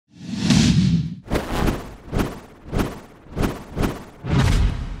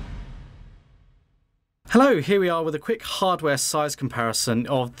Hello, here we are with a quick hardware size comparison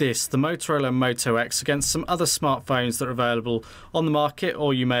of the Motorola Moto X against some other smartphones that are available on the market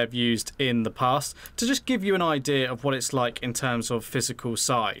or you may have used in the past, to just give you an idea of what it's like in terms of physical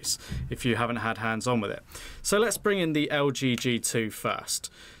size if you haven't had hands on with it. So let's bring in the LG G2 first.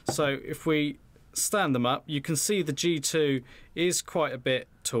 So if we stand them up, you can see the G2 is quite a bit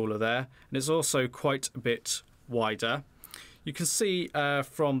taller there, and it's also quite a bit wider. You can see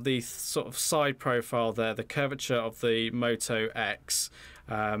from the sort of side profile there, the curvature of the Moto X,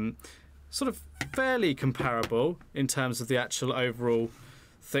 sort of fairly comparable in terms of the actual overall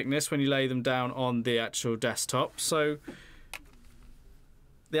thickness when you lay them down on the actual desktop. So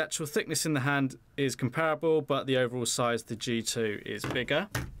the actual thickness in the hand is comparable, but the overall size of the G2 is bigger.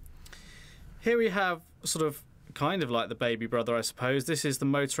 Here we have sort of kind of like the baby brother, I suppose. This is the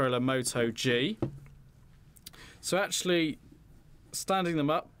Motorola Moto G. So actually, standing them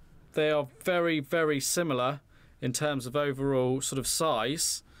up, they are very, very similar in terms of overall sort of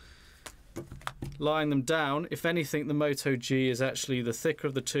size. Lying them down, if anything, the Moto G is actually the thicker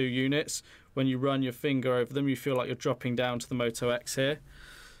of the two units. When you run your finger over them, you feel like you're dropping down to the Moto X here.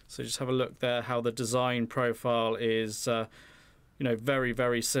 So just have a look there, how the design profile is, you know, very,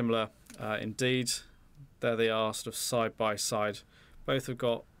 very similar indeed. There they are, sort of side by side. Both have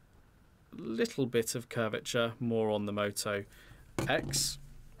got a little bit of curvature, more on the Moto X.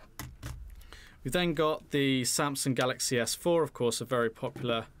 We've then got the Samsung Galaxy S4, of course, a very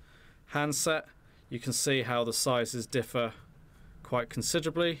popular handset. You can see how the sizes differ quite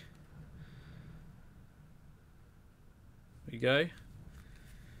considerably. There you go.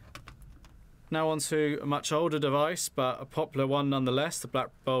 Now on to a much older device, but a popular one nonetheless, the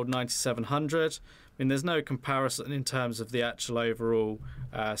Blackbold 9700. I mean, there's no comparison in terms of the actual overall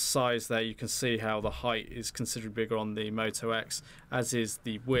size there. You can see how the height is considerably bigger on the Moto X, as is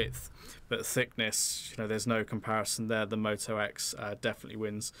the width. But thickness, you know, there's no comparison there. The Moto X definitely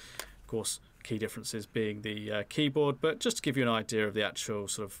wins. Of course, key differences being the keyboard, but just to give you an idea of the actual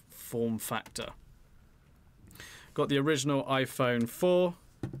sort of form factor. Got the original iPhone 4.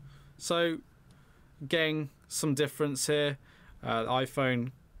 So, again, some difference here.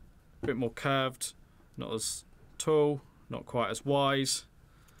 iPhone a bit more curved, not as tall, not quite as wide.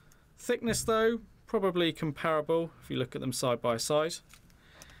 Thickness though, probably comparable if you look at them side by side.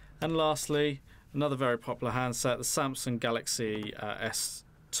 And lastly, another very popular handset, the Samsung Galaxy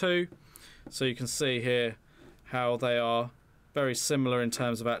S2. So you can see here how they are very similar in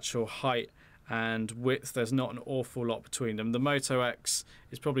terms of actual height and width. There's not an awful lot between them. The Moto X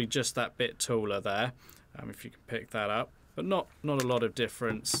is probably just that bit taller there, if you can pick that up, but not a lot of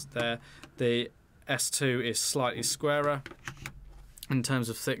difference there. The S2 is slightly squarer in terms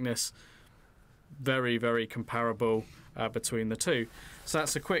of thickness. Very, very comparable between the two. So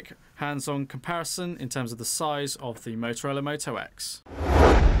that's a quick hands-on comparison in terms of the size of the Motorola Moto X.